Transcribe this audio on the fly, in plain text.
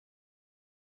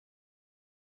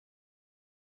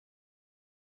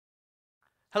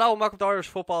Hello and welcome to Irish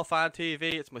Football Fan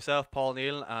TV. It's myself, Paul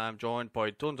Nealon, and I'm joined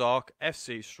by Dundalk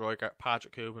FC striker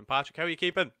Patrick Hoban. Patrick, how are you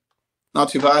keeping? Not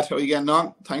too bad. How are you getting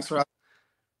on? Thanks for having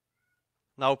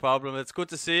No problem. It's good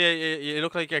to see you. You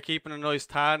look like you're keeping a nice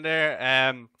tan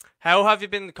there. How have you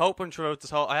been coping throughout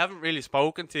this whole? I haven't really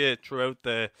spoken to you throughout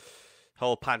the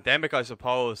whole pandemic, I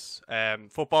suppose.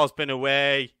 Football's been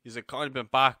away. You've kind of been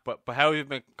back, but how have you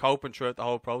been coping throughout the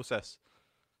whole process?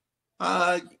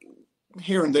 uh,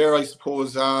 here and there, I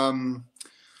suppose.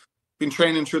 Been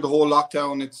training through the whole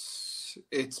lockdown.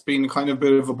 It's been kind of a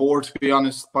bit of a bore, to be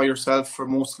honest, by yourself for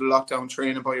most of the lockdown,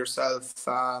 training by yourself.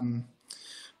 A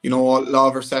lot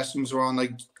of our sessions were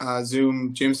on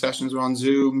Zoom. Gym sessions were on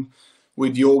Zoom.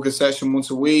 With yoga session once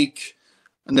a week,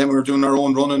 and then we were doing our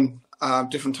own running,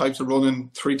 different types of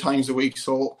running 3 times a week.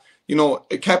 So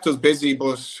it kept us busy.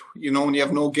 But when you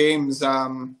have no games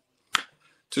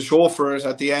to show for it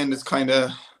at the end, it's kind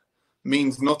of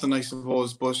means nothing, I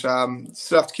suppose. But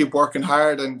still have to keep working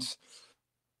hard and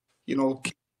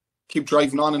keep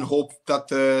driving on and hope that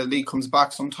the league comes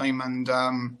back sometime. And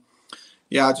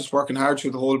just working hard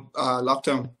through the whole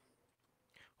lockdown.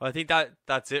 Well, I think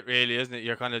that's it, really, isn't it?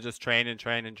 You're kind of just training,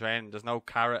 training, training. There's no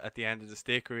carrot at the end of the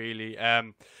stick, really.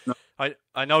 No.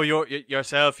 I know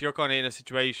yourself. You're kind of in a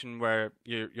situation where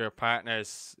your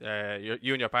partner's you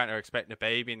and your partner are expecting a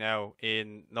baby now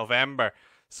in November.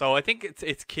 So I think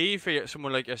it's key for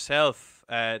someone like yourself,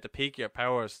 to peak your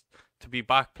powers, to be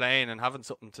back playing and having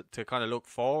something to kind of look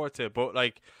forward to. But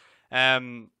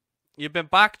you've been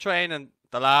back training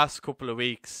the last couple of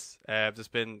weeks. There's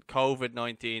been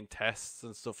COVID-19 tests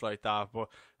and stuff like that. But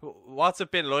what's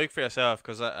it been like for yourself?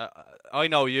 Because I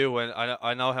know you, and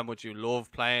I know how much you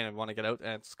love playing and want to get out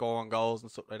there and scoring goals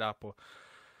and stuff like that. But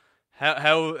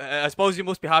how I suppose you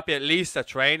must be happy at least that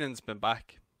training's been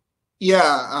back.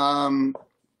 Yeah,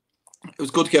 it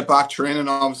was good to get back training.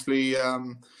 Obviously,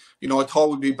 I thought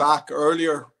we'd be back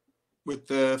earlier with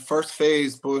the first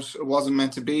phase, but it wasn't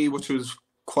meant to be, which was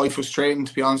quite frustrating,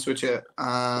 to be honest with you.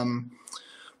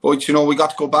 But we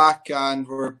got to go back and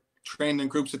we're training in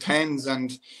groups of tens,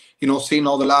 and seeing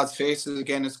all the lads' faces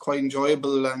again is quite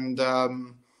enjoyable. And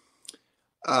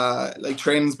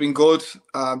training's been good,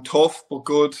 tough but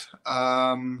good.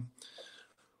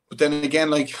 But then again,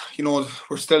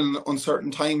 we're still in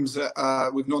uncertain times.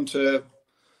 We've none to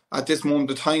At this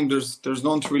moment of time. There's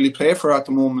none to really play for at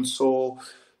the moment. So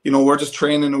we're just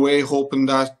training away, hoping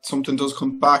that something does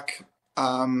come back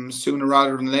sooner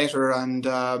rather than later. And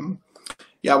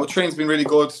but training's been really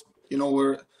good.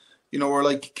 We're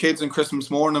like kids on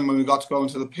Christmas morning when we got to go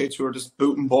into the pitch. We were just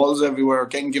booting balls everywhere,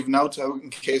 getting given out in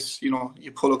case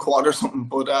you pull a quad or something.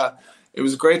 But it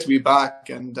was great to be back,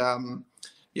 and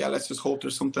let's just hope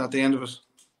there's something at the end of it.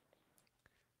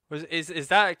 Is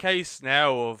that a case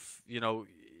now of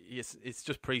it's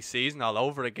just pre-season all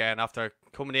over again after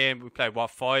coming in? We played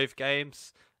 5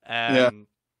 games. Yeah.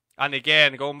 And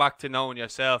again, going back to knowing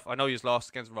yourself, I know you lost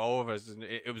against Rovers, and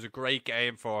it was a great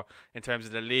game in terms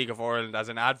of the League of Ireland as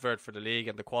an advert for the league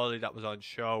and the quality that was on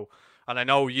show. And I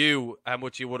know how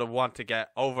much you would have wanted to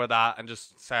get over that and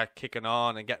just start kicking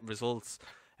on and getting results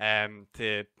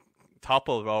to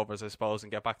topple Rovers, I suppose,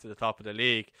 and get back to the top of the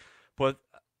league. But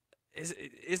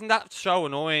isn't that so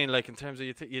annoying? Like, in terms of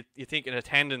you think in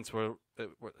attendance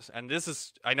and this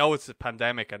is, I know it's a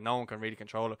pandemic and no one can really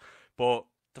control it, but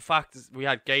the fact is we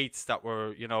had gates that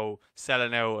were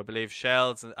selling out. I believe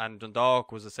Shells and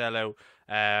Dundalk was a sellout.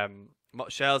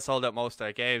 Shells sold out most of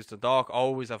their games. Dundalk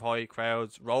always have high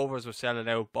crowds. Rovers were selling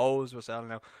out. Bows were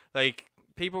selling out. Like,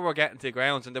 people were getting to the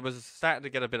grounds, and there was starting to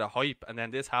get a bit of hype, and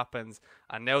then this happens,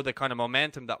 and now the kind of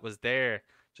momentum that was there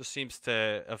just seems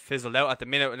to have fizzled out at the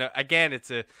minute. And again, it's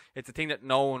a thing that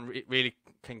no one really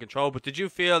can control. But did you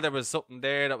feel there was something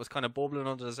there that was kind of bubbling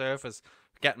under the surface,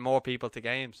 getting more people to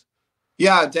games?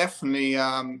 Yeah, definitely.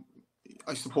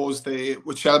 I suppose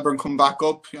with Shelburne come back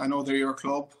up. I know they're your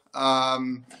club.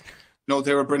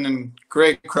 They were bringing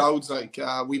great crowds. Like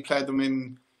we played them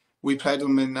in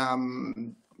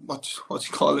what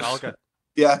you call it? Talca.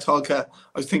 Yeah, Talca.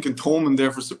 I was thinking Thomond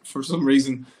there for some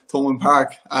reason. Thomond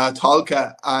Park,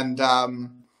 Talca, and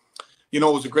it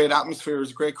was a great atmosphere. It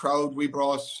was a great crowd.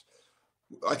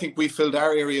 I think we filled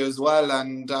our area as well,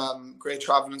 and great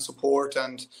travelling support.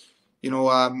 And it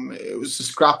was a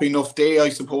scrappy enough day, I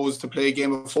suppose, to play a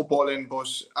game of football in, but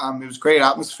it was great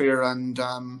atmosphere. And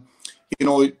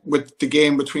with the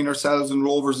game between ourselves and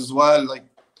Rovers as well, like,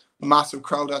 massive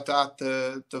crowd at that.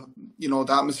 The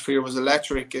atmosphere was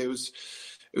electric. It was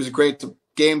a great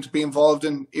game to be involved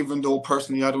in, even though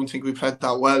personally I don't think we played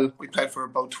that well. We played for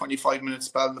about 25 minutes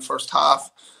spell in the first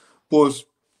half, but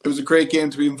it was a great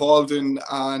game to be involved in.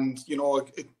 And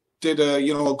did a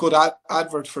a good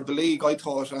advert for the league, I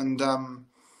thought, and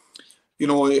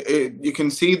you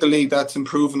can see the league that's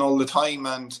improving all the time,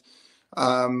 and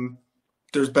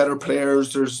there's better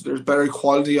players, there's better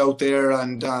quality out there,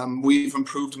 and we've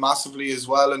improved massively as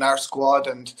well in our squad.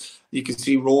 And you can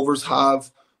see Rovers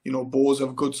have, Bows have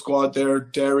a good squad there,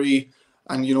 Derry,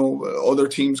 and other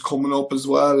teams coming up as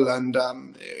well. And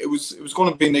it was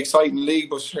going to be an exciting league,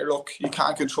 but here, look, you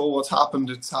can't control what's happened.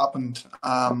 It's happened.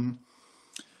 All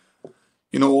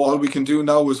we can do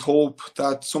now is hope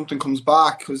that something comes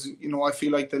back, because I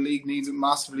feel like the league needs it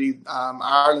massively.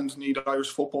 Ireland need Irish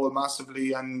football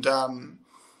massively, and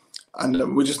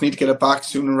we just need to get it back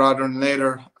sooner rather than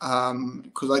later.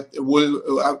 Because it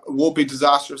would be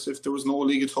disastrous if there was no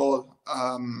league at all.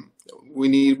 We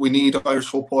need Irish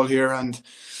football here, and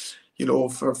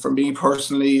for me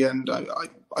personally, and I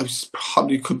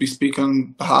probably could be speaking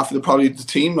on behalf of the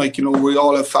team. Like, we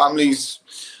all have families.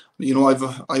 I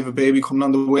have a baby coming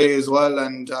on the way as well,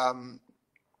 and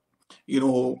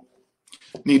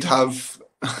need to have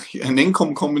an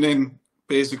income coming in.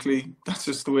 Basically, that's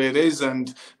just the way it is,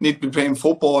 and need to be playing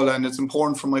football, and it's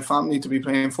important for my family to be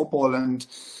playing football. And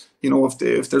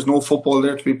if there's no football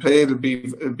there to be played,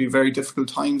 it'd be very difficult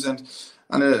times. And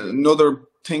another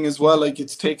thing as well, like,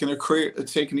 it's taking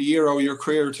a year out of your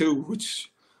career too,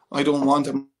 which I don't want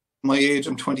at my age.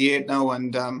 I'm 28 now,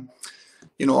 and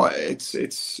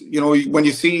it's when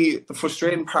you see, the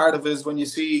frustrating part of it is when you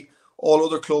see all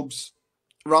other clubs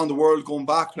around the world going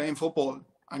back playing football,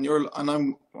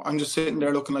 and I'm just sitting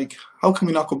there looking like, how can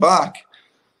we not go back?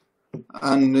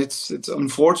 And it's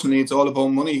unfortunately, it's all about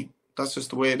money. That's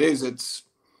just the way it is.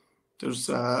 There's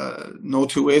no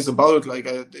two ways about it. Like,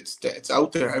 it's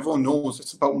out there. Everyone knows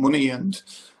it's about money, and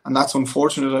that's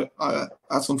unfortunate.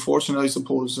 That's unfortunate, I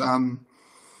suppose.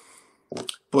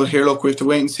 But here, look, we have to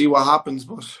wait and see what happens.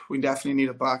 But we definitely need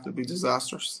it back. It'll be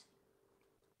disastrous.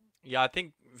 Yeah, I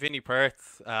think Vinnie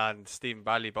Perth and Stephen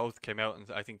Bradley both came out,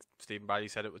 and I think Stephen Bradley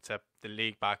said it would set the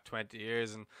league back 20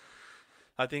 years. And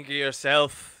I think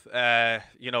yourself, at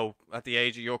the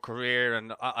age of your career,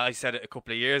 and I said it a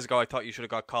couple of years ago, I thought you should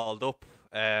have got called up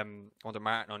under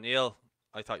Martin O'Neill.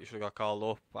 I thought you should have got called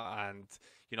up, and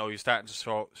you're starting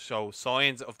to show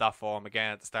signs of that form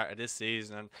again at the start of this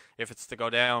season. And if it's to go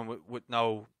down with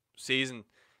no season,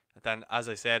 then, as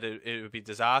I said, it would be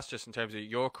disastrous in terms of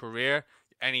your career,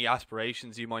 any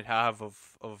aspirations you might have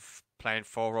of playing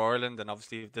for Ireland. And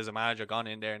obviously, if there's a manager gone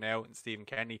in there now, and Stephen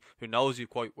Kenny, who knows you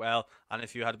quite well, and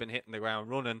if you had been hitting the ground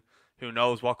running, who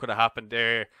knows what could have happened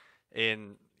there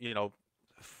in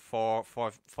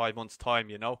 5 months' time.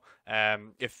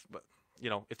 If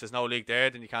there's no league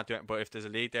there, then you can't do it. But if there's a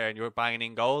league there and you're banging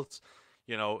in goals,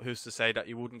 who's to say that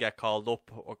you wouldn't get called up,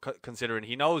 or considering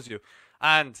he knows you?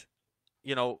 And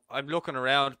I'm looking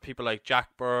around, people like Jack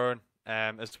Byrne,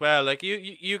 as well, like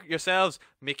you yourselves,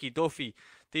 Mickey Duffy.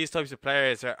 These types of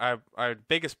players are the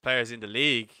biggest players in the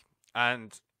league,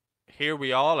 and here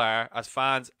we all are as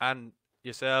fans, and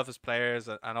yourself as players,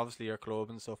 and obviously your club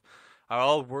and stuff, are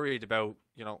all worried about,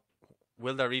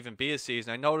 will there even be a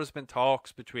season? I know there's been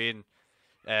talks between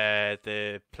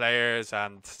the players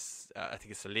and I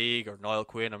think it's the league or Niall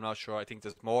Quinn, I'm not sure. I think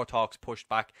there's more talks pushed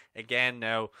back again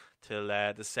now till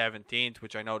the 17th,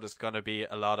 which I know there's going to be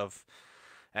a lot of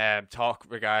talk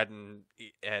regarding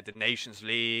the Nations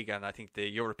League, and I think the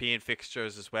European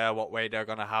fixtures as well, what way they're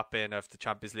going to happen, if the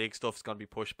Champions League stuff's going to be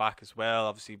pushed back as well,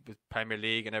 obviously with Premier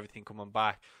League and everything coming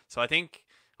back. So I think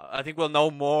we'll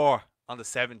know more on the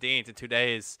 17th in 2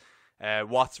 days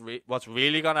what's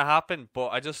really going to happen.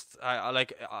 But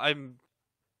I'm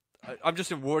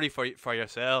just in worry for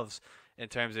yourselves in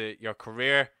terms of your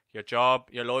career, your job,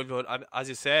 your livelihood. As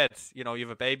you said, you have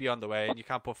a baby on the way, and you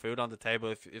can't put food on the table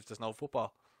if there's no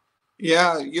football.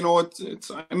 Yeah,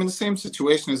 I'm in the same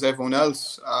situation as everyone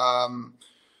else.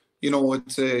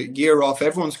 It's a year off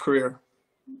everyone's career,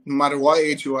 no matter what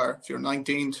age you are. If you're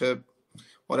 19 to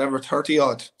whatever, 30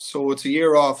 odd, so it's a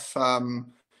year off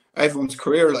everyone's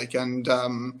career. And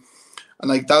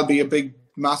that'll be a big,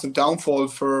 massive downfall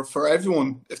for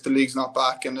everyone if the league's not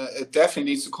back, and it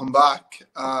definitely needs to come back.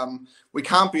 We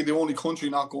can't be the only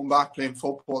country not going back playing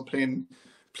football, playing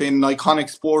an iconic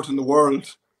sport in the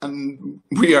world, and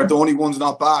we are the only ones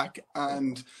not back.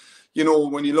 And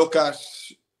when you look at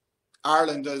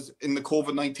Ireland as in the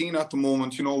COVID-19 at the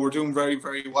moment, we're doing very,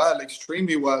 very well,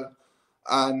 extremely well,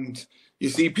 and you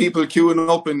see people queuing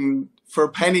up for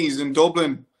pennies in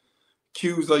Dublin,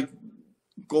 queues like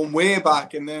going way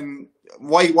back, and then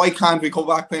why can't we go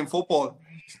back playing football?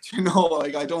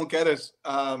 I don't get it.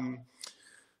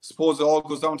 Suppose it all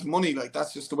goes down to money.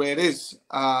 That's just the way it is.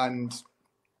 And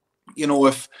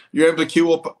if you're able to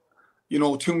queue up,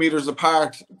 2 meters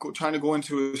apart, trying to go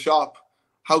into a shop.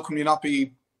 How come you not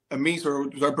be a meter?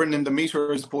 They're bringing the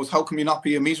meter, I suppose. How come you not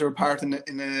be a meter apart in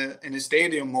a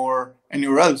stadium or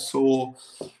anywhere else? So,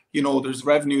 there's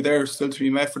revenue there still to be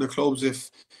made for the clubs if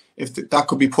that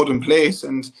could be put in place.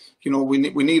 And we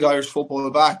need Irish football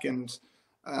back, and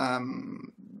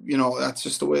that's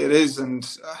just the way it is. And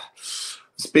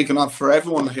speaking up for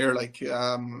everyone here,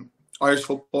 Irish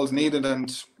football is needed,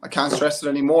 and I can't stress it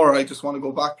anymore. I just want to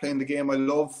go back playing the game I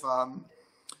love. I'm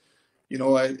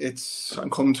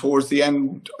coming towards the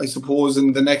end, I suppose.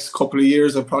 In the next couple of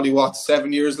years, I've probably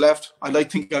 7 years left. I'd like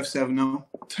to think I've 7 now,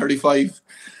 35.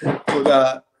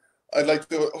 But I'd like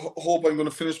to hope I'm going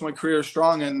to finish my career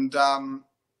strong, and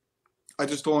I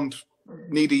just don't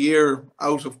need a year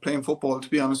out of playing football, to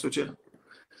be honest with you.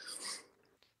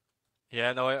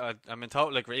 Yeah, no, I'm in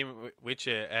total agreement with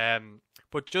you.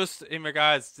 But just in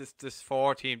regards to this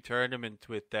 4-team tournament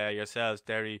with yourselves,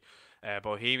 Derry,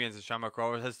 Bohemians and Shamrock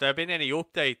Rovers, has there been any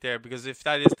update there? Because if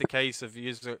that is the case, of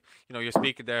you're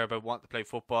speaking there about wanting to play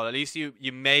football, at least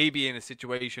you may be in a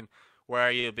situation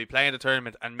where you'll be playing the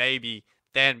tournament and maybe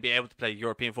then be able to play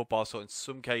European football. So in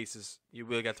some cases, you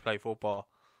will get to play football.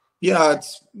 Yeah,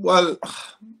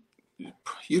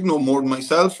 you know more than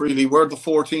myself, really. We're the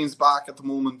 4 teams back at the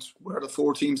moment. We're the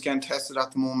 4 teams getting tested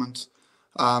at the moment.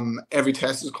 Every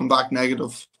test has come back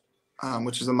negative,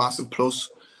 which is a massive plus.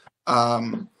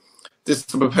 This is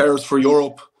to prepare us for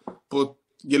Europe. But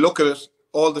you look at it,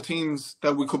 all the teams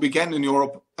that we could be getting in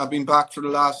Europe have been back for the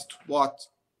last,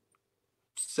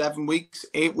 7 weeks,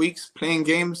 8 weeks, playing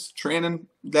games, training,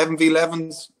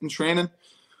 11v11s in training.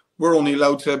 We're only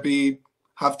allowed to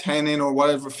have 10 in or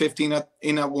whatever, 15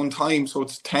 in at one time. So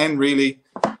it's 10 really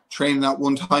training at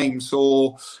one time.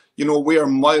 So, we are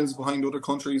miles behind other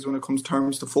countries when it comes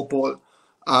terms to football.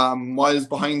 Miles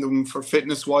behind them for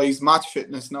fitness-wise, match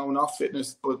fitness now, not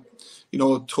fitness, but,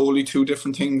 totally 2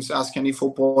 different things. Ask any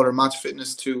footballer, match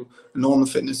fitness to normal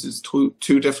fitness is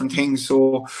two different things.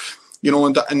 So, in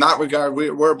that regard,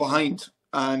 we're behind.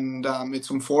 And it's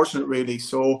unfortunate, really.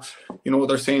 So,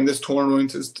 they're saying this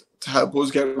tournament is to help us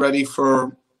get ready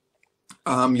for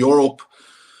Europe.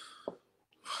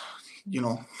 In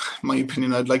my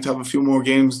opinion, I'd like to have a few more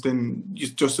games than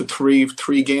just a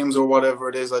three games or whatever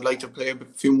it is. I'd like to play a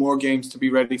few more games to be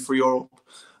ready for Europe.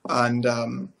 And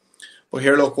but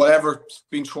here, look, whatever's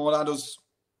been thrown at us,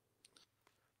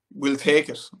 we'll take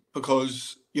it,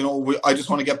 because I just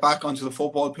want to get back onto the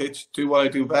football pitch, do what I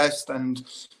do best, and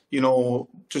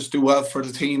just do well for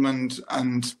the team,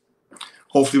 and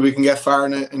hopefully we can get far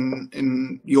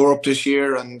in Europe this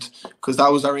year. And because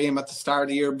that was our aim at the start of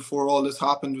the year before all this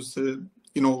happened, was to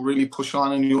really push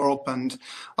on in Europe. And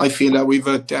I feel that we've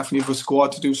definitely have a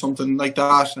squad to do something like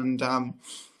that. And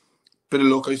bit of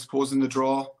luck, I suppose, in the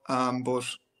draw. But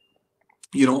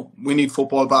we need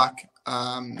football back,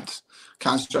 and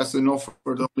can't stress it enough,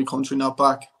 we're the only country not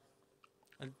back.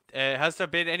 Has there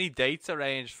been any dates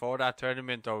arranged for that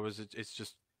tournament, or was it's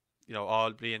just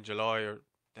all be in July? Or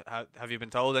have you been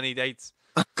told any dates?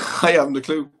 I haven't a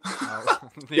clue.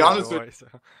 To be honest with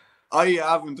you, I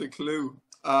haven't a clue.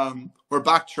 We're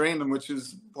back training, which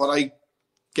is what I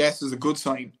guess is a good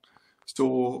sign.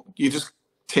 So you just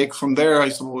take from there, I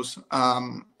suppose.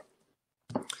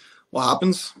 What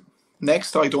happens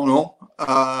next, I don't know.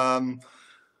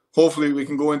 Hopefully we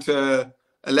can go into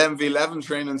 11v11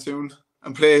 training soon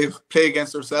and play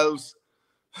against ourselves.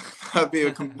 That'd be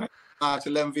a competitive match,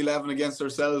 11v11 against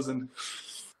ourselves, and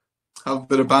have a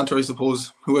bit of banter, I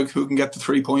suppose. Who can get the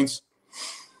 3 points?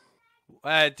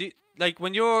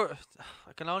 When you're,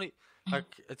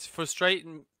 it's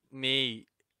frustrating me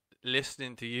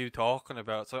listening to you talking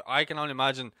about. So I can only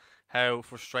imagine how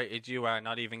frustrated you are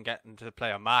not even getting to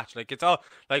play a match. It's all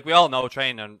we all know,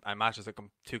 training and matches are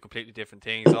 2 completely different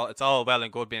things. It's all well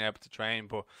and good being able to train,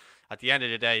 but at the end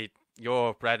of the day,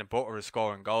 your bread and butter is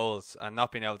scoring goals, and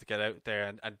not being able to get out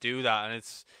there and do that. And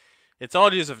it's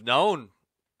all you have known,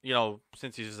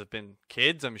 since you have been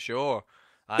kids, I'm sure.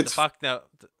 And it's the fact that,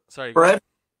 sorry,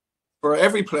 for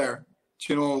every player,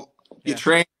 you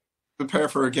train, prepare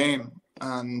for a game,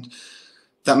 and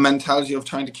that mentality of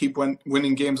trying to keep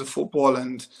winning games of football,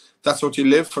 and that's what you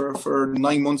live for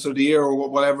 9 months of the year, or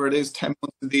whatever it is, 10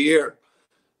 months of the year,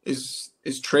 is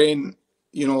train,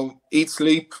 eat,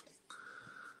 sleep,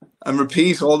 and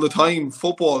repeat all the time.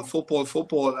 Football,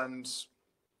 and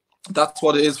that's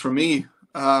what it is for me.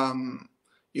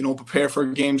 Prepare for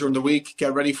a game during the week,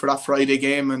 get ready for that Friday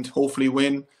game, and hopefully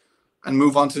win, and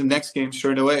move on to the next game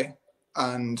straight away.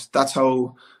 And that's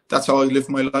how I live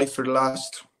my life for the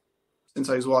last, since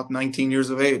I was 19 years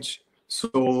of age.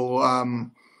 So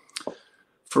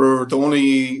for the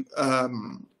only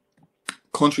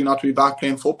country not to be back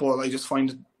playing football, I just find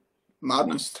it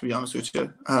madness, to be honest with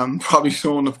you. Probably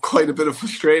showing up quite a bit of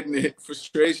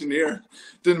frustration here.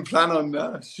 Didn't plan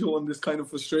on showing this kind of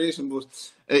frustration, but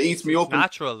it eats me It's up.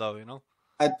 natural, though, you know.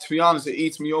 To be honest, it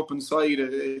eats me up inside.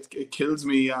 It kills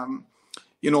me.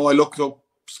 You know, I looked up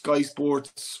Sky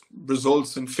Sports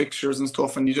results and fixtures and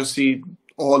stuff, and you just see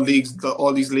all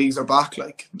these leagues are back,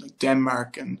 like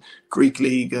Denmark and Greek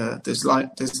league, this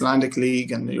Icelandic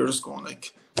league, and you're just going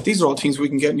like, these are all things we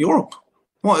can get in Europe.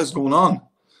 What is going on?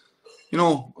 You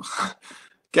know,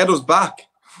 get us back.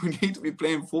 We need to be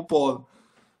playing football.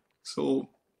 So,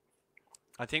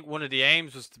 I think one of the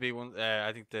aims was to be one.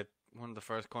 I think that one of the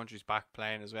first countries back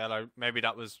playing as well. Or maybe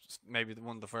that was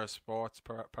one of the first sports,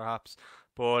 perhaps.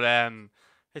 But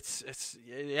it's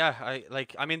yeah.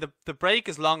 I mean the break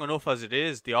is long enough as it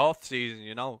is. The off season,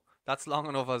 you know, that's long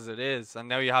enough as it is, and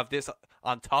now you have this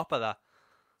on top of that.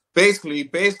 Basically,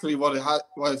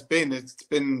 it's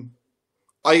been.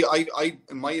 I,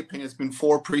 in my opinion, it's been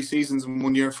 4 pre-seasons in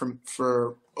 1 year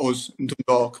for us in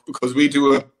Dundalk, because we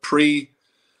do a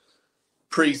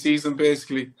pre-season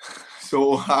basically.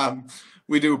 So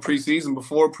we do a pre-season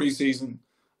before pre-season,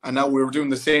 and now we were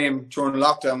doing the same during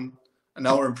lockdown, and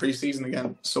now we're in pre-season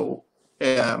again. So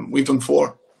we've done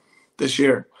 4 this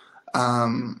year,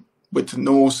 with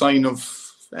no sign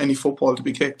of any football to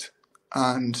be kicked,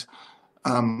 and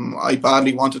I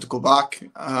badly wanted to go back.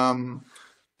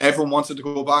 Everyone wanted to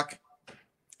go back.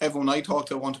 Everyone I talked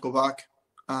to wanted to go back.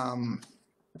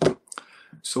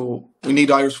 So we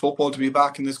need Irish football to be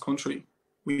back in this country.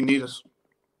 We need it.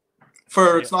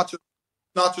 It's not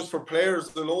just for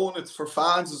players alone. It's for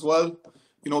fans as well.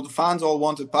 You know, the fans all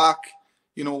want it back.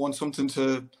 You know, want something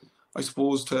to, I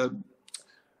suppose,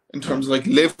 in terms of like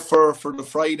live for the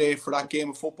Friday, for that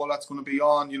game of football that's going to be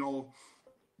on. You know,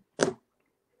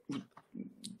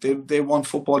 they want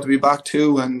football to be back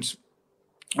too, and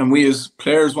we as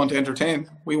players want to entertain.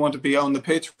 We want to be on the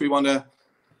pitch. We want to,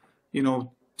 you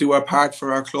know, do our part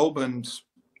for our club and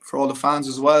for all the fans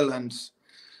as well. And,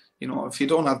 you know, if you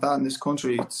don't have that in this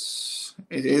country,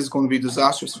 it is going to be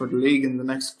disastrous for the league in the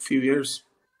next few years.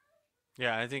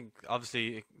 Yeah, I think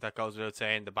obviously that goes without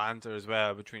saying, the banter as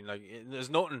well between, like, there's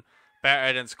nothing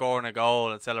better than scoring a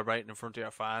goal and celebrating in front of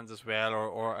your fans as well.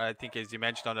 Or I think, as you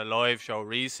mentioned on a live show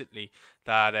recently,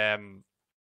 that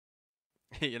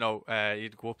you know,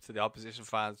 you'd go up to the opposition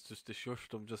fans just to shush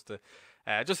them, just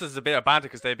as a bit of banter,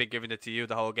 because they've been giving it to you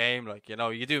the whole game. Like, you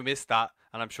know, you do miss that,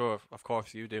 and I'm sure, of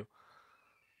course, you do.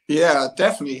 Yeah,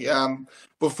 definitely.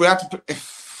 But if we had to,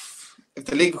 if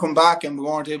the league come back and we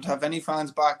weren't able to have any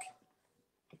fans back,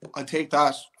 I'd take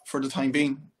that for the time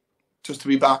being. Just to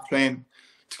be back playing,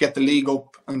 to get the league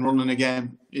up and running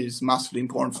again, is massively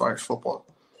important for Irish football.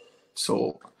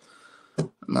 So,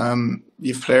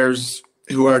 you've players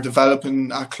who are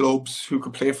developing at clubs who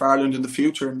could play for Ireland in the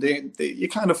future, and you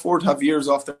can't afford to have years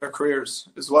off their careers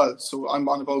as well. So I'm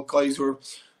on about guys who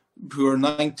are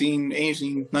 19,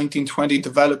 18, 19, 20,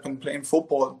 developing, playing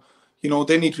football. You know,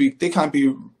 they can't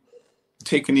be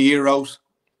taking a year out.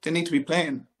 They need to be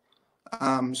playing.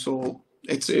 So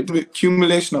it's an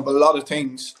accumulation of a lot of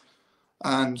things,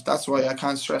 and that's why I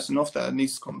can't stress enough that it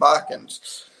needs to come back. And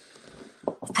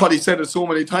I've probably said it so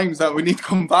many times that we need to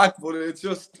come back, but it's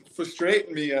just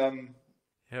frustrating me. Yeah,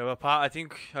 well, Pat, I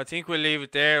think we'll leave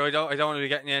it there. I don't want to be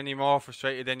getting you any more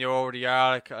frustrated than you already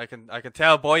are. I can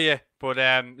tell by you. But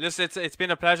listen, it's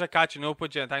been a pleasure catching up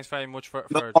with you, and thanks very much for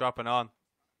dropping on.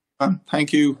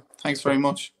 Thank you. Thanks very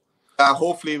much.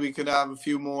 Hopefully we could have a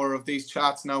few more of these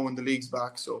chats now when the league's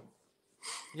back. So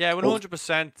yeah,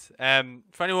 100%.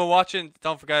 For anyone watching,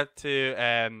 don't forget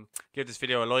to give this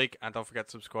video a like, and don't forget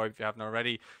to subscribe if you haven't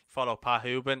already. Follow Pat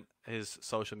Hoban. His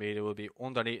social media will be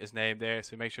underneath his name there,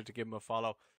 so make sure to give him a follow.